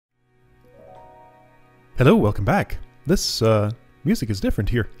Hello, welcome back. This music is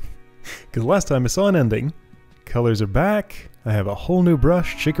different here. Because last time I saw an ending. Colors are back. I have a whole new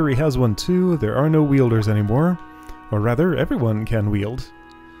brush. Chicory has one too. There are no wielders anymore. Or rather, everyone can wield.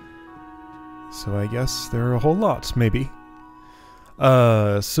 So I guess there are a whole lot, maybe.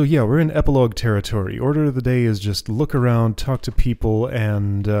 So yeah, we're in epilogue territory. Order of the day is just look around, talk to people,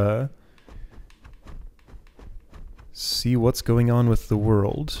 and see what's going on with the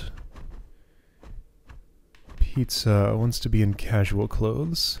world. Pizza wants to be in casual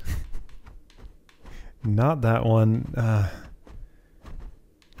clothes. Not that one.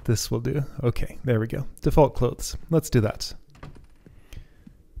 This will do. Okay, there we go. Default clothes. Let's do that.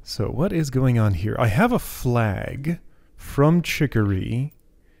 So what is going on here? I have a flag from Chicory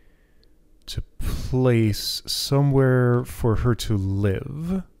to place somewhere for her to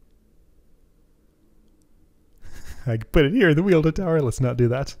live. I could put it here in the Wielder Tower. Let's not do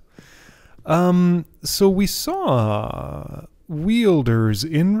that. So we saw wielders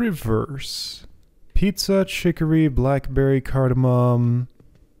in reverse. Pizza, chicory, blackberry, cardamom.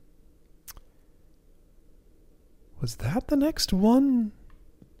 Was that the next one?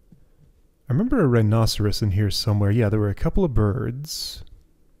 I remember a rhinoceros in here somewhere. Yeah, there were a couple of birds.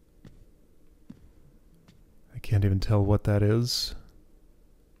 I can't even tell what that is.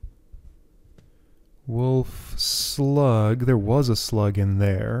 Wolf, slug. There was a slug in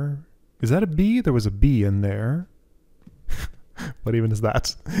there. Is that a bee? There was a bee in there. What even is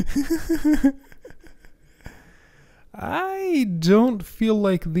that? I don't feel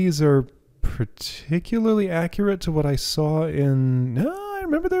like these are particularly accurate to what I saw in... No, I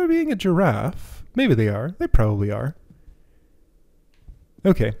remember there being a giraffe. Maybe they are. They probably are.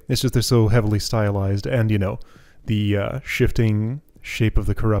 Okay, it's just they're so heavily stylized, and, you know, the shifting shape of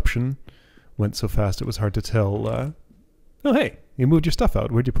the corruption went so fast it was hard to tell. Oh, hey, you moved your stuff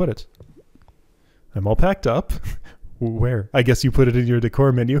out. Where'd you put it? I'm all packed up. Where? I guess you put it in your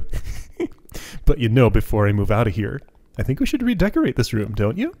decor menu. But you know, before I move out of here, I think we should redecorate this room,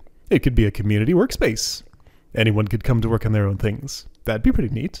 don't you? It could be a community workspace. Anyone could come to work on their own things. That'd be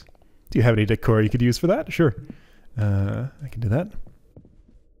pretty neat. Do you have any decor you could use for that? Sure. I can do that.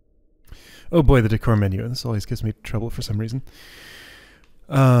 Oh boy, the decor menu. This always gives me trouble for some reason.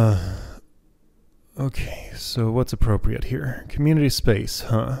 Okay, so what's appropriate here? Community space,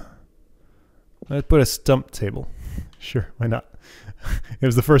 huh? Let's put a stump table. Sure, why not? It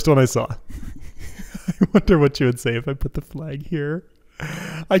was the first one I saw. I wonder what you would say if I put the flag here.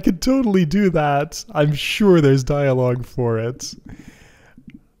 I could totally do that. I'm sure there's dialogue for it.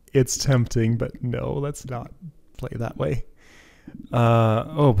 It's tempting, but no, let's not play that way.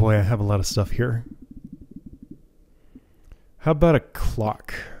 Oh boy, I have a lot of stuff here. How about a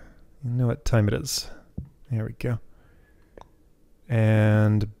clock? You know what time it is. There we go.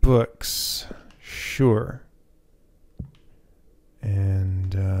 And books. Sure.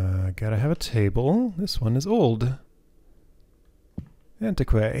 And gotta have a table. This one is old.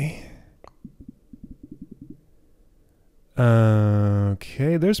 Antiquae.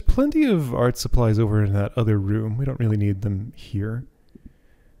 Okay, there's plenty of art supplies over in that other room. We don't really need them here.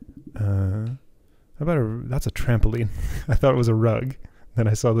 How about that's a trampoline. I thought it was a rug. Then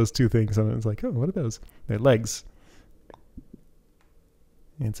I saw those two things and I was like, oh, what are those? They're legs.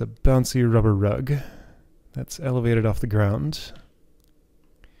 It's a bouncy rubber rug that's elevated off the ground.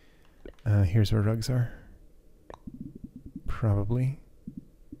 Here's where rugs are. Probably.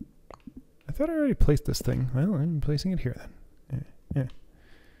 I thought I already placed this thing. Well, I'm placing it here then.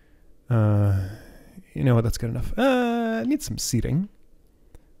 Yeah. You know what? That's good enough. I need some seating.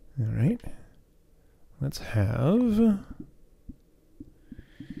 All right. Let's have...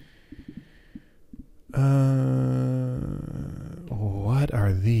 what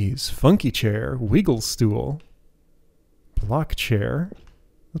are these? Funky chair, wiggle stool, block chair.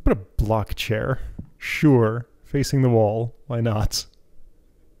 Let's put a block chair. Sure, facing the wall. Why not?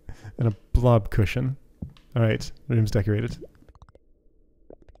 And a blob cushion. All right, room's decorated.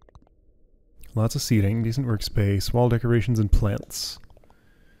 Lots of seating, decent workspace, wall decorations, and plants.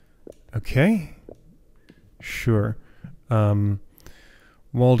 Okay. Sure.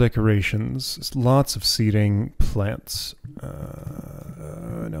 Wall decorations, lots of seating, plants.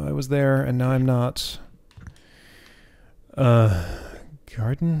 No, I was there, and now I'm not.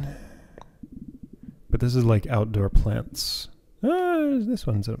 Garden? But this is like outdoor plants. This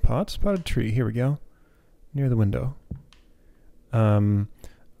one's in a pot. Spotted tree. Here we go. Near the window. I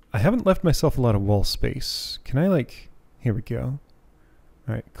haven't left myself a lot of wall space. Can I, like... Here we go.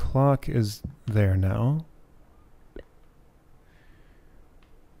 Alright, clock is there now.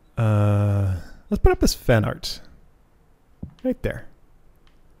 Let's put up this fan art. Right there.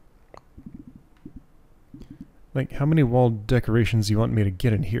 Like, how many wall decorations do you want me to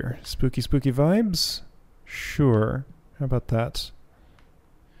get in here? Spooky, spooky vibes? Sure. How about that?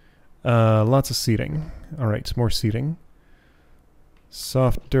 Lots of seating. Alright, more seating.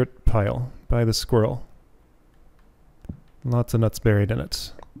 Soft dirt pile by the squirrel. Lots of nuts buried in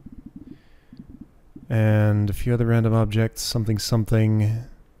it. And a few other random objects. Something, something.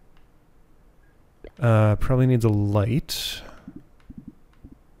 Probably needs a light.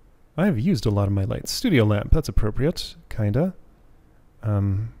 I've used a lot of my lights. Studio lamp, that's appropriate. Kinda.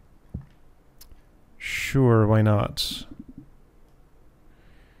 Sure, why not?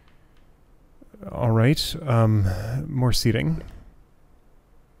 Alright, more seating.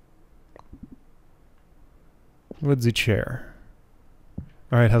 Woodsy chair.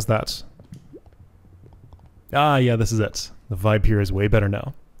 Alright, how's that? Ah, yeah, this is it. The vibe here is way better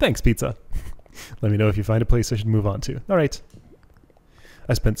now. Thanks, pizza. Let me know if you find a place I should move on to. Alright.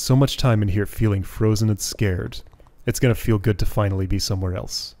 I spent so much time in here feeling frozen and scared. It's gonna feel good to finally be somewhere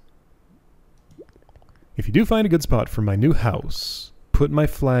else. If you do find a good spot for my new house, put my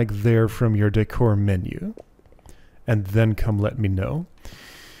flag there from your decor menu, and then come let me know.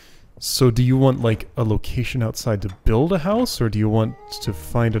 So do you want, like, a location outside to build a house, or do you want to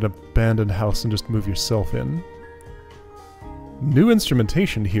find an abandoned house and just move yourself in? New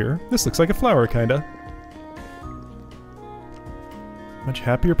instrumentation here. This looks like a flower, kinda. Much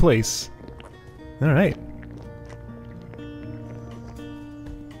happier place. Alright.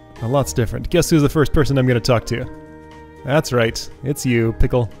 A lot's different. Guess who's the first person I'm gonna talk to? That's right. It's you,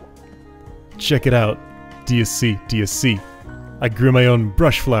 Pickle. Check it out. Do you see? Do you see? I grew my own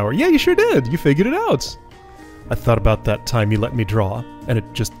brush flower. Yeah, you sure did. You figured it out. I thought about that time you let me draw, and it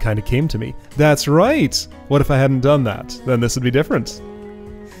just kind of came to me. That's right. What if I hadn't done that? Then this would be different.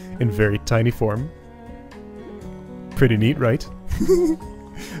 In very tiny form. Pretty neat, right?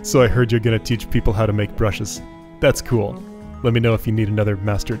 So I heard you're gonna teach people how to make brushes. That's cool. Let me know if you need another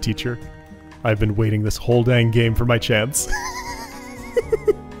master teacher. I've been waiting this whole dang game for my chance.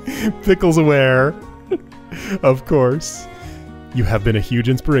 Pickle's aware. Of course. You have been a huge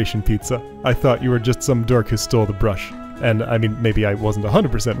inspiration, Pizza. I thought you were just some dork who stole the brush. And, I mean, maybe I wasn't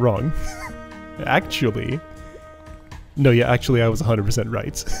 100% wrong. Actually... No, yeah, actually I was 100%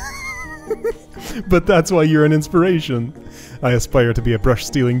 right. But that's why you're an inspiration. I aspire to be a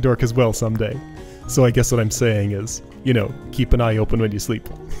brush-stealing dork as well someday. So I guess what I'm saying is, you know, keep an eye open when you sleep.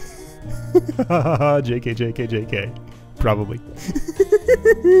 JK, JK, JK. Probably.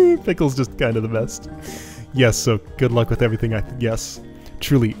 Pickle's just kind of the best. Yes, so good luck with everything. Yes.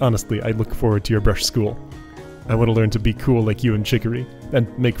 Truly, honestly, I look forward to your brush school. I want to learn to be cool like you and Chicory, and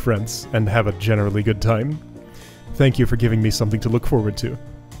make friends, and have a generally good time. Thank you for giving me something to look forward to.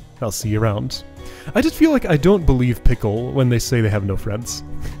 I'll see you around. I just feel like I don't believe Pickle when they say they have no friends.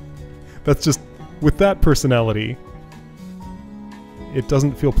 That's just... with that personality... it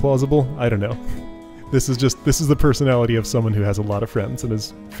doesn't feel plausible? I don't know. This is the personality of someone who has a lot of friends and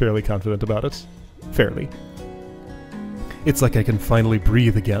is fairly confident about it. Fairly. It's like I can finally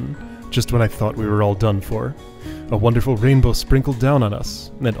breathe again, just when I thought we were all done for. A wonderful rainbow sprinkled down on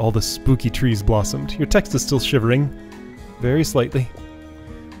us, and all the spooky trees blossomed. Your text is still shivering. Very slightly.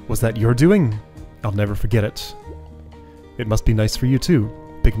 Was that your doing? I'll never forget it. It must be nice for you too.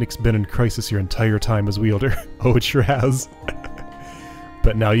 Picnic's been in crisis your entire time as wielder. Oh, it sure has.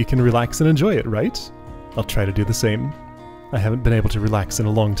 But now you can relax and enjoy it, right? I'll try to do the same. I haven't been able to relax in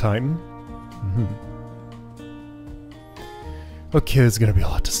a long time. Okay, there's gonna be a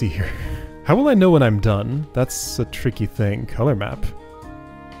lot to see here. How will I know when I'm done? That's a tricky thing. Color map.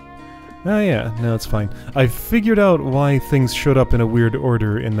 Ah yeah, no, it's fine. I figured out why things showed up in a weird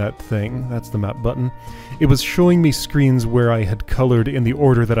order in that thing. That's the map button. It was showing me screens where I had colored in the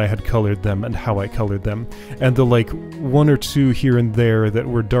order that I had colored them and how I colored them. And the like one or two here and there that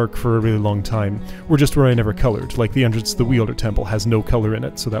were dark for a really long time were just where I never colored. Like the entrance to the Wielder Temple has no color in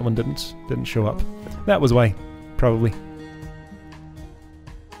it, so that one didn't show up. That was why, probably.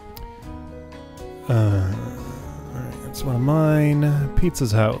 Alright, that's one of mine.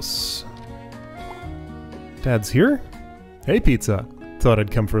 Pizza's house. Dad's here? Hey, Pizza. Thought I'd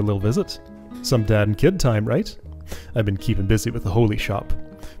come for a little visit. Some dad and kid time, right? I've been keeping busy with the holy shop.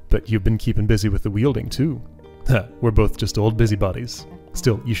 But you've been keeping busy with the wielding, too. We're both just old busybodies.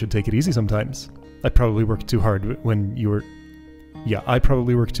 Still, you should take it easy sometimes. I probably worked too hard when you were... Yeah, I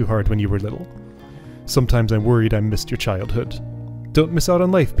probably worked too hard when you were little. Sometimes I'm worried I missed your childhood. Don't miss out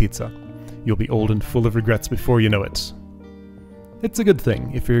on life, Pizza. You'll be old and full of regrets before you know it. It's a good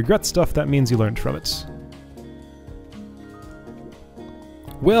thing. If you regret stuff, that means you learned from it.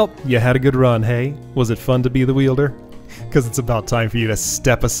 Well, you had a good run, hey? Was it fun to be the wielder? Because it's about time for you to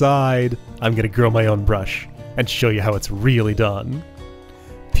step aside. I'm gonna grow my own brush. and show you how it's really done.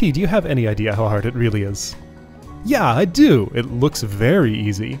 P, do you have any idea how hard it really is? Yeah, I do! It looks very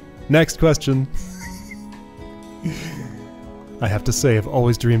easy. Next question. I have to say, I've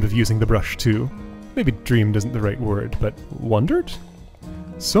always dreamed of using the brush too. Maybe dreamed isn't the right word, but wondered?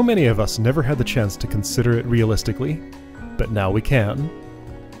 So many of us never had the chance to consider it realistically, but now we can.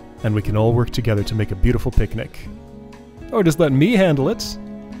 And we can all work together to make a beautiful picnic. Or just let me handle it.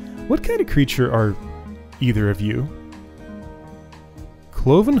 What kind of creature are either of you?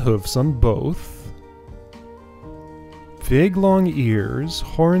 Cloven hoofs on both. Big long ears,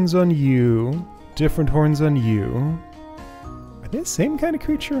 horns on you, different horns on you. Are they the same kind of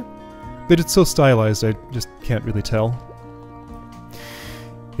creature? But it's so stylized, I just can't really tell.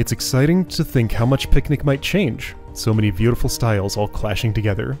 It's exciting to think how much Picnic might change. So many beautiful styles all clashing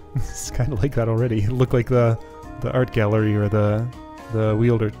together. It's kind of like that already. It looked like the art gallery or the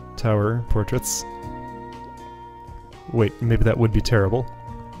Wielder Tower portraits. Wait, maybe that would be terrible.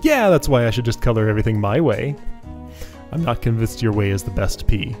 Yeah, that's why I should just color everything my way. I'm not convinced your way is the best,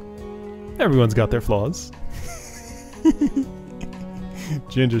 P. Everyone's got their flaws.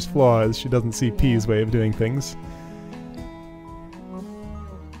 Ginger's flaws, she doesn't see P's way of doing things.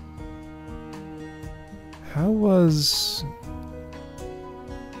 How was...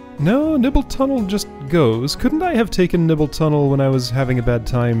 No, Nibble Tunnel just goes. Couldn't I have taken Nibble Tunnel when I was having a bad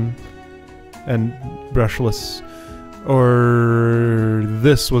time and brushless? Or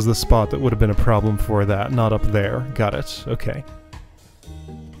this was the spot that would have been a problem for that, not up there. Got it. Okay.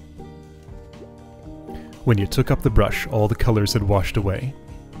 When you took up the brush, all the colors had washed away.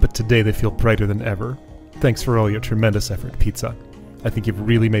 But today they feel brighter than ever. Thanks for all your tremendous effort, Pizza. I think you've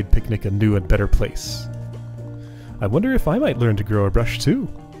really made Picnic a new and better place. I wonder if I might learn to grow a brush too.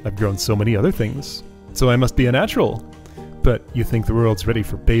 I've grown so many other things. So I must be a natural. But you think the world's ready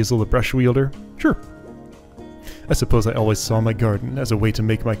for Basil the brush wielder? Sure. I suppose I always saw my garden as a way to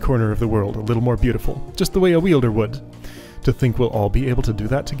make my corner of the world a little more beautiful, just the way a wielder would. To think we'll all be able to do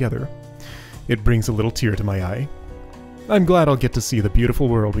that together. It brings a little tear to my eye. I'm glad I'll get to see the beautiful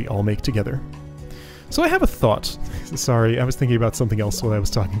world we all make together. So I have a thought. Sorry, I was thinking about something else while I was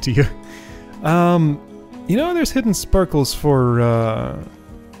talking to you. You know, there's hidden sparkles for,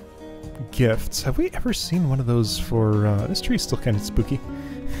 gifts. Have we ever seen one of those for, this tree's still kind of spooky.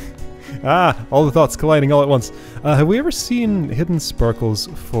 Ah, all the thoughts colliding all at once. Have we ever seen hidden sparkles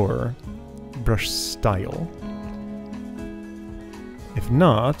for brush style? If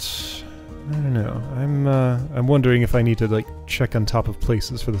not, I don't know. I'm wondering if I need to, like, check on top of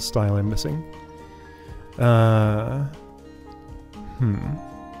places for the style I'm missing.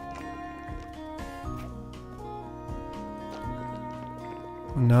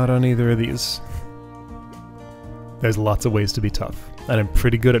 Not on either of these. There's lots of ways to be tough, and I'm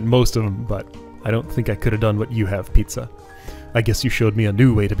pretty good at most of them, but I don't think I could have done what you have, Pizza. I guess you showed me a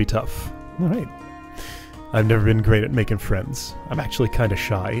new way to be tough. Alright. I've never been great at making friends. I'm actually kinda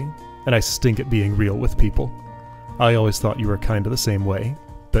shy, and I stink at being real with people. I always thought you were kinda the same way,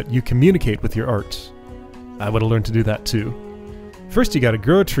 but you communicate with your art. I wanna learn to do that too. First you gotta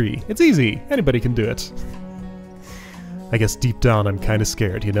grow a tree. It's easy. Anybody can do it. I guess deep down I'm kinda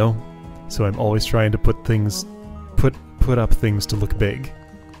scared, you know? So I'm always trying to put up things to look big.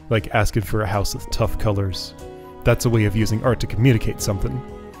 Like asking for a house with tough colors. That's a way of using art to communicate something.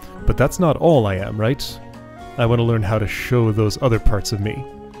 But that's not all I am, right? I want to learn how to show those other parts of me.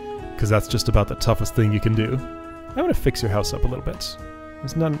 Because that's just about the toughest thing you can do. I want to fix your house up a little bit.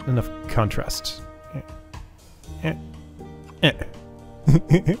 There's not enough contrast.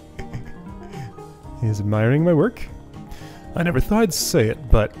 He's admiring my work. I never thought I'd say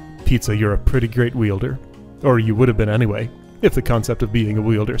it, but Pizza, you're a pretty great wielder. Or you would have been anyway, if the concept of being a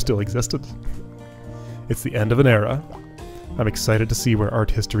wielder still existed. It's the end of an era. I'm excited to see where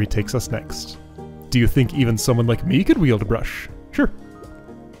art history takes us next. Do you think even someone like me could wield a brush? Sure.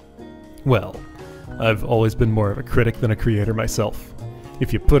 Well, I've always been more of a critic than a creator myself.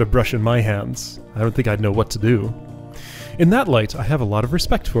 If you put a brush in my hands, I don't think I'd know what to do. In that light, I have a lot of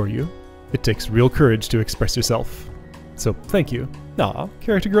respect for you. It takes real courage to express yourself. So, thank you. Aw,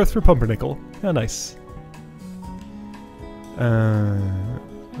 character growth for Pumpernickel. How nice.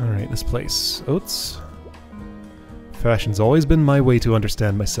 Alright, this place. Oats. Fashion's always been my way to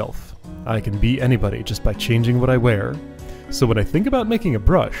understand myself. I can be anybody just by changing what I wear. So when I think about making a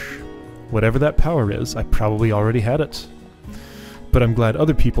brush, whatever that power is, I probably already had it. But I'm glad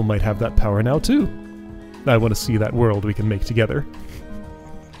other people might have that power now too. I want to see that world we can make together.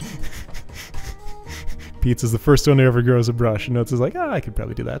 Pizza's the first one who ever grows a brush, and Oats is like, I could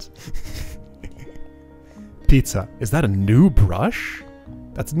probably do that. Pizza, is that a new brush?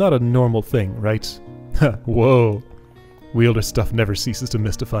 That's not a normal thing, right? Whoa. Wielder stuff never ceases to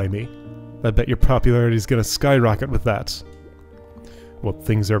mystify me. I bet your popularity is gonna skyrocket with that. Well,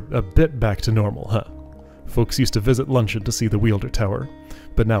 things are a bit back to normal, huh? Folks used to visit luncheon to see the Wielder Tower,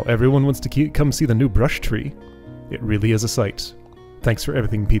 but now everyone wants to come see the new brush tree. It really is a sight. Thanks for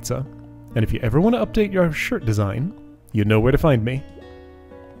everything, Pizza. And if you ever want to update your shirt design, you know where to find me.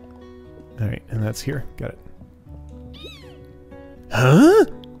 Alright, and that's here. Got it. Huh?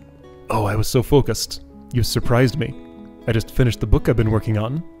 Oh, I was so focused. You surprised me. I just finished the book I've been working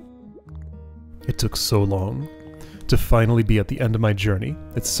on. It took so long. To finally be at the end of my journey,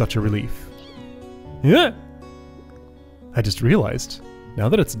 it's such a relief. Yeah! I just realized, now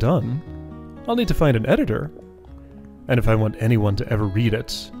that it's done, I'll need to find an editor. And if I want anyone to ever read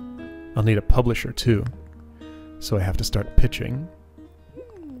it, I'll need a publisher too. So I have to start pitching.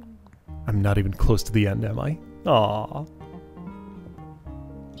 I'm not even close to the end, am I? Aww.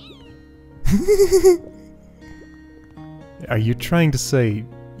 Are you trying to say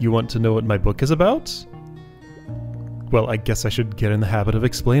you want to know what my book is about? Well, I guess I should get in the habit of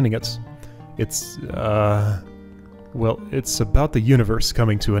explaining it. It's, well, it's about the universe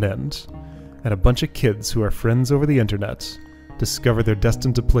coming to an end, and a bunch of kids who are friends over the internet discover they're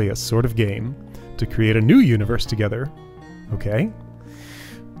destined to play a sort of game to create a new universe together. Okay?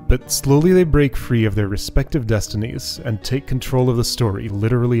 But slowly they break free of their respective destinies and take control of the story,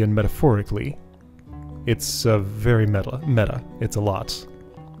 literally and metaphorically. It's very meta. It's a lot.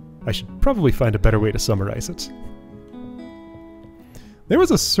 I should probably find a better way to summarize it. There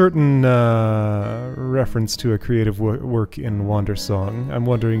was a certain reference to a creative work in Wandersong. I'm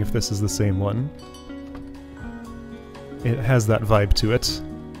wondering if this is the same one. It has that vibe to it.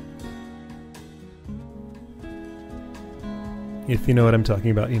 If you know what I'm talking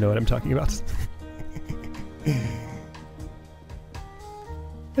about, you know what I'm talking about. There's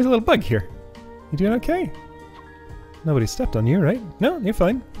a little bug here. You doing okay? Nobody stepped on you, right? No, you're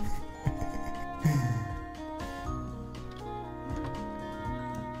fine.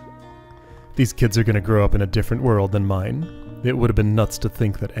 These kids are gonna grow up in a different world than mine. It would have been nuts to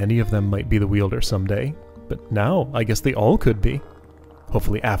think that any of them might be the wielder someday. But now, I guess they all could be.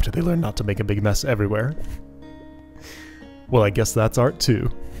 Hopefully after they learn not to make a big mess everywhere. Well, I guess that's art too.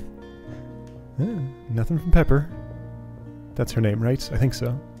 Nothing from Pepper. That's her name, right? I think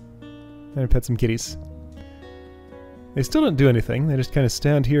so. I'm gonna pet some kitties. They still don't do anything, they just kind of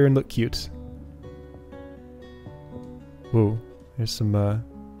stand here and look cute. Whoa, there's some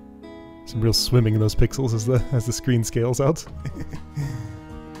real swimming in those pixels as the screen scales out.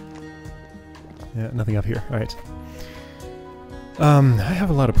 Yeah, nothing up here. Alright. I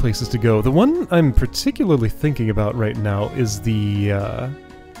have a lot of places to go. The one I'm particularly thinking about right now is the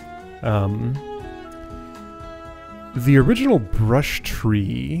original brush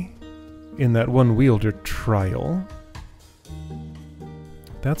tree in that one wielder trial.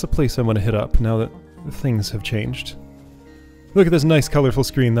 That's a place I want to hit up now that things have changed. Look at this nice colorful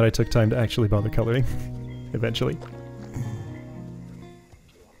screen that I took time to actually bother coloring. Eventually.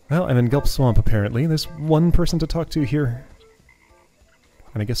 Well, I'm in Gulp Swamp apparently. There's one person to talk to here.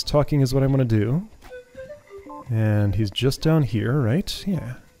 And I guess talking is what I want to do. And he's just down here, right?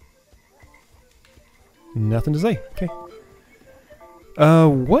 Yeah. Nothing to say. Okay.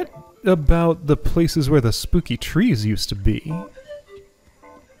 What about the places where the spooky trees used to be?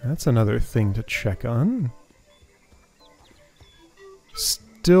 That's another thing to check on.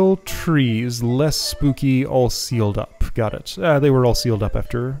 Still trees, less spooky, all sealed up. Got it. They were all sealed up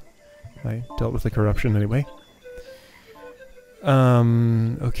after I dealt with the corruption anyway.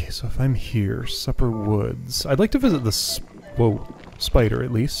 Okay, so if I'm here, Supper Woods. I'd like to visit the spider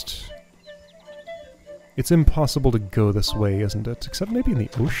at least. It's impossible to go this way, isn't it? Except maybe in the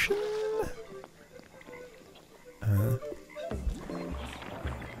ocean?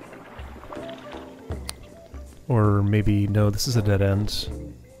 Or maybe, no, this is a dead end.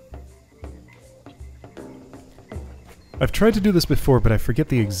 I've tried to do this before, but I forget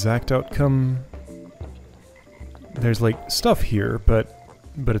the exact outcome. There's, like, stuff here, but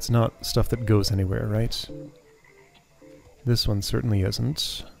it's not stuff that goes anywhere, right? This one certainly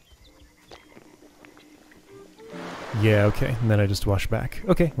isn't. Yeah, okay, and then I just wash back.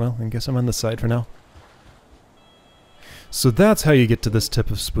 Okay, well, I guess I'm on this side for now. So that's how you get to this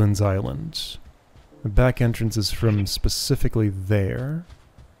tip of Spoon's Island. The back entrance is from specifically there.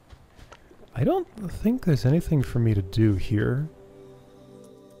 I don't think there's anything for me to do here.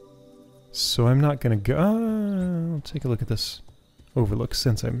 So I'm not gonna go... I'll take a look at this overlook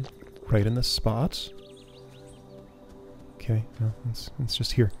since I'm right in this spot. Okay, well, it's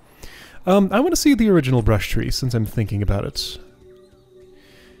just here. I want to see the original brush tree since I'm thinking about it.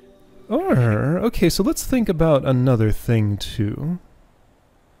 Or, okay, so let's think about another thing too.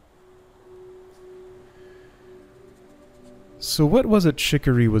 So what was it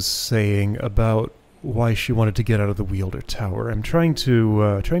Chicory was saying about why she wanted to get out of the Wielder Tower? I'm trying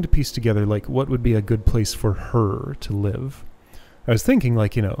to piece together, like, what would be a good place for her to live. I was thinking,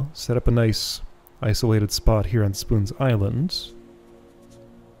 like, you know, set up a nice isolated spot here on Spoon's Island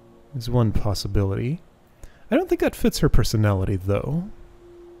is one possibility. I don't think that fits her personality, though.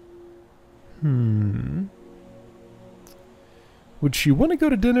 Would she want to go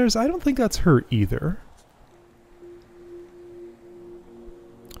to dinners? I don't think that's her either.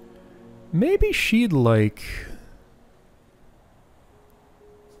 Maybe she'd like...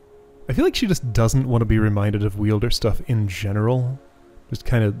 I feel like she just doesn't want to be reminded of Wielder stuff in general. Just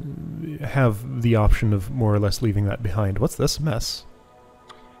kind of have the option of more or less leaving that behind. What's this mess?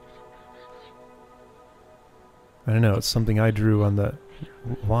 I don't know, it's something I drew on the...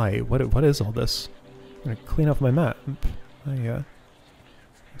 Why? What is all this? I'm gonna clean off my map. I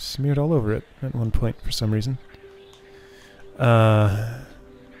smeared all over it at one point for some reason.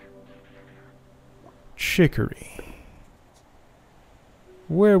 Chicory.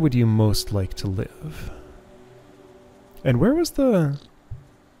 Where would you most like to live? And where was the...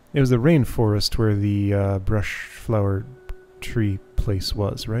 It was the rainforest where the brush flower tree place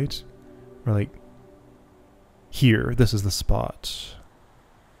was, right? Or like... Here, this is the spot.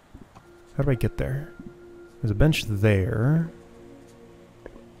 How do I get there? There's a bench there.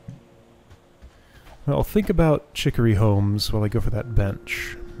 Well, I'll think about Chicory homes while I go for that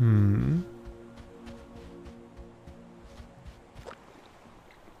bench.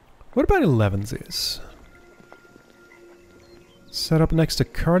 What about Elevensies? Set up next to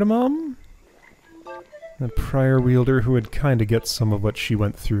Cardamom? The prior wielder who would kinda get some of what she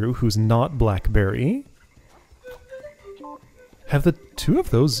went through, who's not Blackberry. Have the two of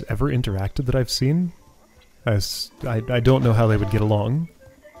those ever interacted that I've seen? I don't know how they would get along.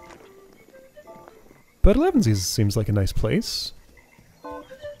 But Elevensies seems like a nice place.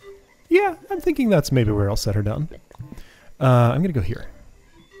 Yeah, I'm thinking that's maybe where I'll set her down. I'm gonna go here.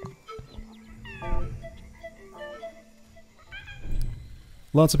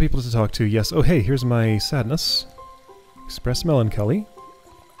 Lots of people to talk to, yes. Oh hey, here's my sadness. Express melancholy.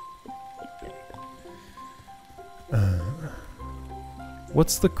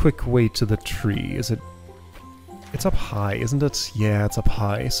 What's the quick way to the tree? Is it... It's up high, isn't it? Yeah, it's up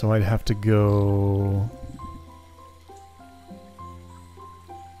high, so I'd have to go...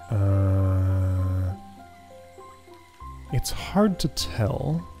 It's hard to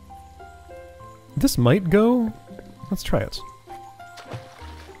tell. This might go. Let's try it.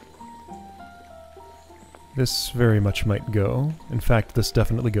 This very much might go. In fact, this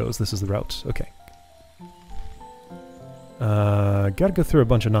definitely goes. This is the route. Okay. Gotta go through a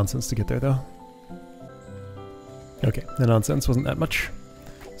bunch of nonsense to get there, though. Okay, the nonsense wasn't that much.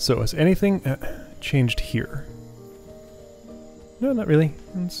 So, has anything changed here? No, not really.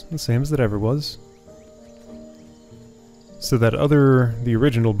 It's the same as it ever was. So that the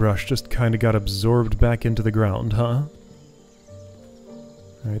original brush just kind of got absorbed back into the ground, huh?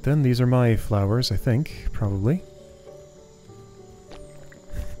 Alright then, these are my flowers, I think, probably.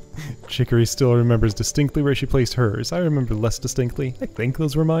 Chicory still remembers distinctly where she placed hers. I remember less distinctly. I think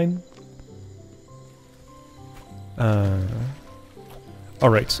those were mine.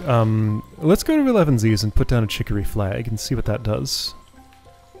 Alright, let's go to Elevensies and put down a Chicory flag and see what that does.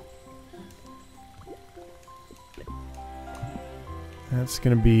 That's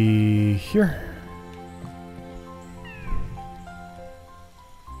gonna be here.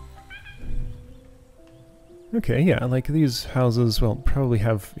 Okay, yeah, like these houses, well, probably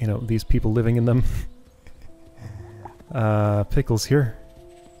have, you know, these people living in them. Pickles here.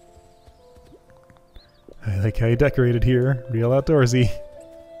 I like how you decorated here. Real outdoorsy.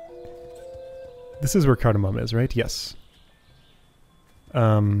 This is where Cardamom is, right? Yes.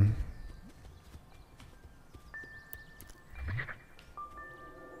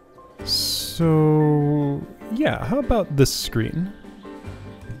 So... yeah, how about this screen?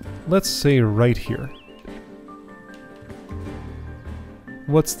 Let's say right here.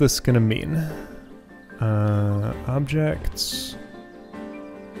 What's this gonna mean? Objects...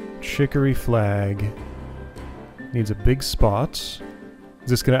 Chicory flag... Needs a big spot. Is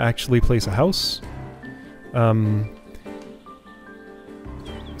this gonna actually place a house?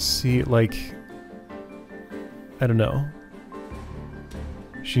 See, like... I don't know.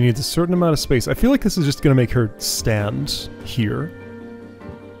 She needs a certain amount of space. I feel like this is just gonna make her stand here.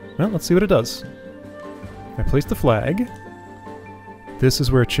 Well, let's see what it does. I placed the flag. This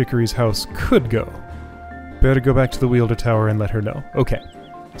is where Chicory's house could go. Better go back to the Wielder Tower and let her know. Okay.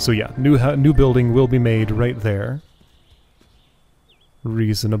 So yeah, new building will be made right there.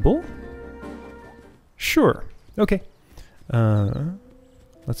 Reasonable. Sure. Okay.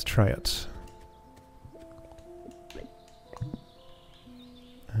 Let's try it.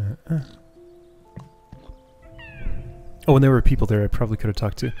 Oh, and there were people there I probably could have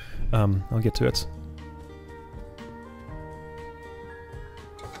talked to. I'll get to it.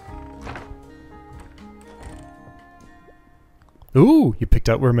 Ooh, you picked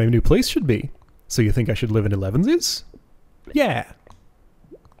out where my new place should be. So you think I should live in 11s? Yeah.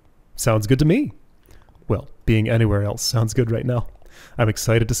 Sounds good to me. Well, being anywhere else sounds good right now. I'm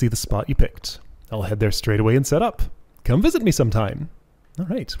excited to see the spot you picked. I'll head there straight away and set up. Come visit me sometime.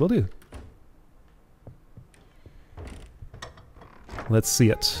 Alright, will do. Let's see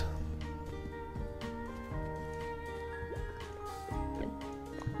it.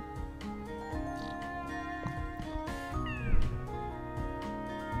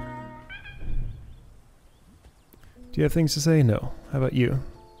 Do you have things to say? No. How about you?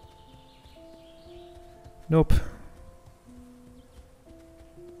 Nope.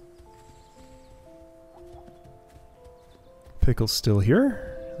 Pickle's still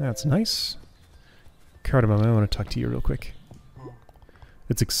here. That's nice. Cardamom, I want to talk to you real quick.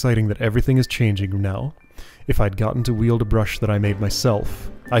 It's exciting that everything is changing now. If I'd gotten to wield a brush that I made myself,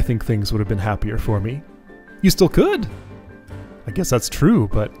 I think things would have been happier for me. You still could! I guess that's true,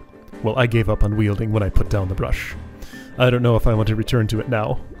 but... well, I gave up on wielding when I put down the brush. I don't know if I want to return to it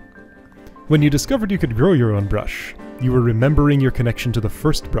now. When you discovered you could grow your own brush, you were remembering your connection to the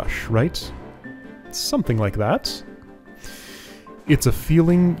first brush, right? Something like that. It's a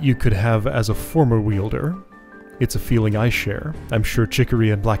feeling you could have as a former wielder. It's a feeling I share. I'm sure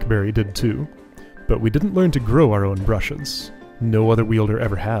Chicory and Blackberry did too. But we didn't learn to grow our own brushes. No other wielder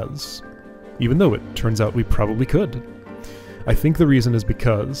ever has. Even though it turns out we probably could. I think the reason is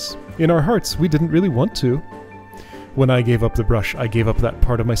because, in our hearts, we didn't really want to. When I gave up the brush, I gave up that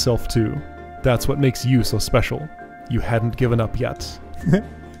part of myself too. That's what makes you so special. You hadn't given up yet.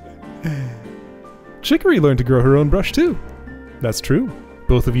 Chicory learned to grow her own brush too. That's true.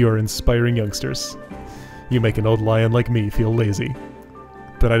 Both of you are inspiring youngsters. You make an old lion like me feel lazy.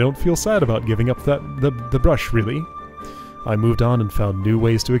 But I don't feel sad about giving up the brush, really. I moved on and found new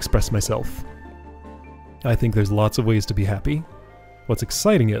ways to express myself. I think there's lots of ways to be happy. What's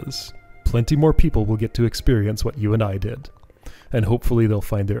exciting is, plenty more people will get to experience what you and I did. And hopefully they'll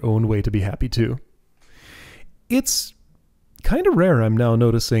find their own way to be happy too. It's kind of rare, I'm now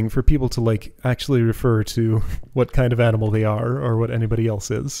noticing, for people to like actually refer to what kind of animal they are or what anybody else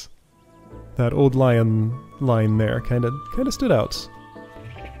is. That old lion line there kind of stood out.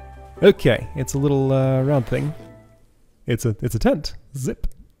 Okay, it's a little round thing. It's a tent. Zip.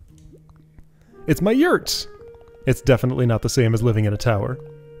 It's my yurt! It's definitely not the same as living in a tower,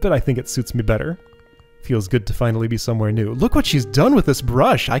 but I think it suits me better. Feels good to finally be somewhere new. Look what she's done with this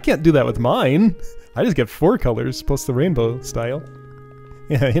brush! I can't do that with mine! I just get 4 colors, plus the rainbow style.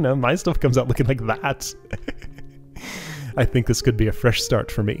 Yeah, you know, my stuff comes out looking like that. I think this could be a fresh start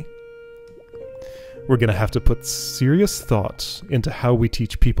for me. We're gonna have to put serious thought into how we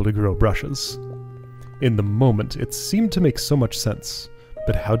teach people to grow brushes. In the moment, it seemed to make so much sense.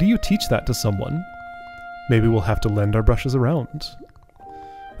 But how do you teach that to someone? Maybe we'll have to lend our brushes around.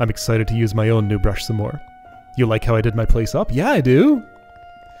 I'm excited to use my own new brush some more. You like how I did my place up? Yeah, I do!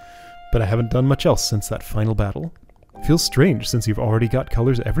 But I haven't done much else since that final battle. Feels strange since you've already got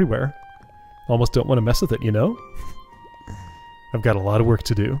colors everywhere. Almost don't want to mess with it, you know? I've got a lot of work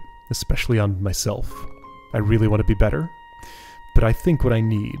to do, especially on myself. I really want to be better. But I think what I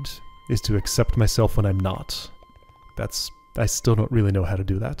need is to accept myself when I'm not. I still don't really know how to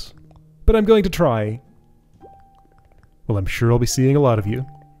do that. But I'm going to try. Well, I'm sure I'll be seeing a lot of you.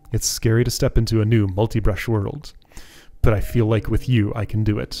 It's scary to step into a new multi-brush world. But I feel like with you, I can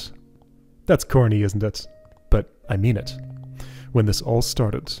do it. That's corny, isn't it? But I mean it. When this all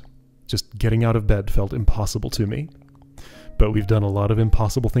started, just getting out of bed felt impossible to me. But we've done a lot of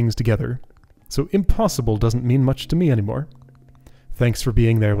impossible things together. So impossible doesn't mean much to me anymore. Thanks for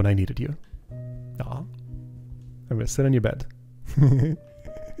being there when I needed you. Aw. I'm gonna sit on your bed.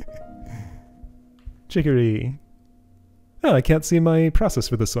 Chicory. Oh, I can't see my process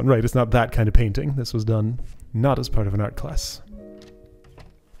for this one. Right, it's not that kind of painting. This was done not as part of an art class.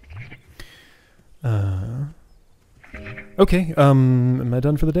 Okay, am I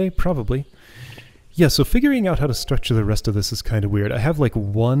done for the day? Probably. Yeah, so figuring out how to structure the rest of this is kind of weird. I have like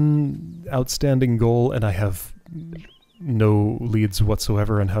one outstanding goal and I have no leads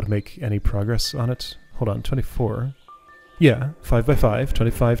whatsoever on how to make any progress on it. Hold on, 24. Yeah, 5x5,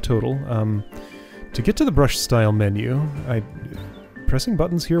 25 total. To get to the brush style menu, I pressing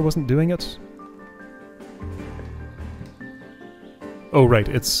buttons here wasn't doing it? Oh, right,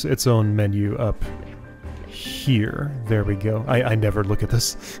 it's its own menu up here. There we go. I never look at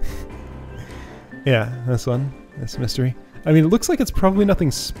this. Yeah, this one. This mystery. I mean, it looks like it's probably nothing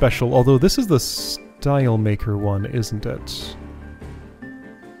special, although this is the Style Maker one, isn't it?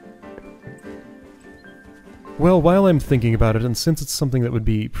 Well, while I'm thinking about it, and since it's something that would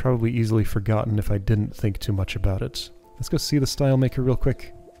be probably easily forgotten if I didn't think too much about it, let's go see the Style Maker real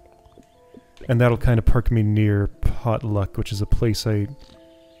quick. And that'll kind of park me near Potluck, which is a place I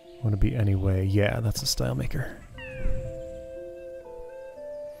want to be anyway. Yeah, that's a Style Maker.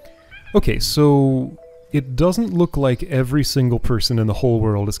 Okay, so it doesn't look like every single person in the whole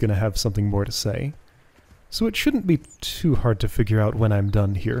world is going to have something more to say. So it shouldn't be too hard to figure out when I'm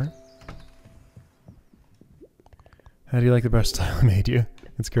done here. How do you like the brush style I made you?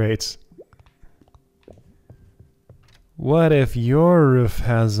 It's great. What if your roof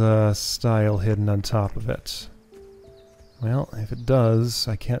has a style hidden on top of it? Well, if it does,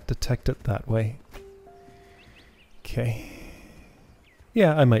 I can't detect it that way. Okay.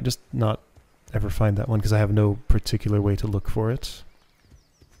 Yeah, I might just not ever find that one because I have no particular way to look for it.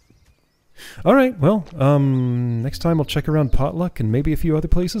 Alright, well, next time I'll check around Potluck and maybe a few other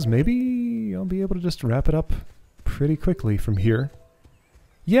places. Maybe I'll be able to just wrap it up pretty quickly from here.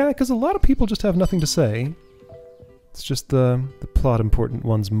 Yeah, because a lot of people just have nothing to say. It's just the plot important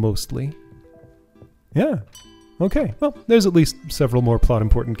ones mostly. Yeah. Okay, well, there's at least several more plot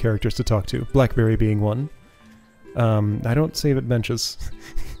important characters to talk to. Blackberry being one. I don't save at benches.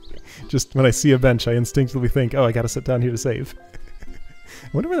 Just when I see a bench, I instinctively think, oh, I gotta sit down here to save. I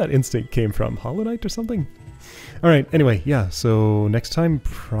wonder where that instinct came from. Hollow Knight or something? Alright, anyway, yeah, so next time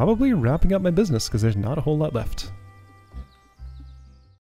probably wrapping up my business, because there's not a whole lot left.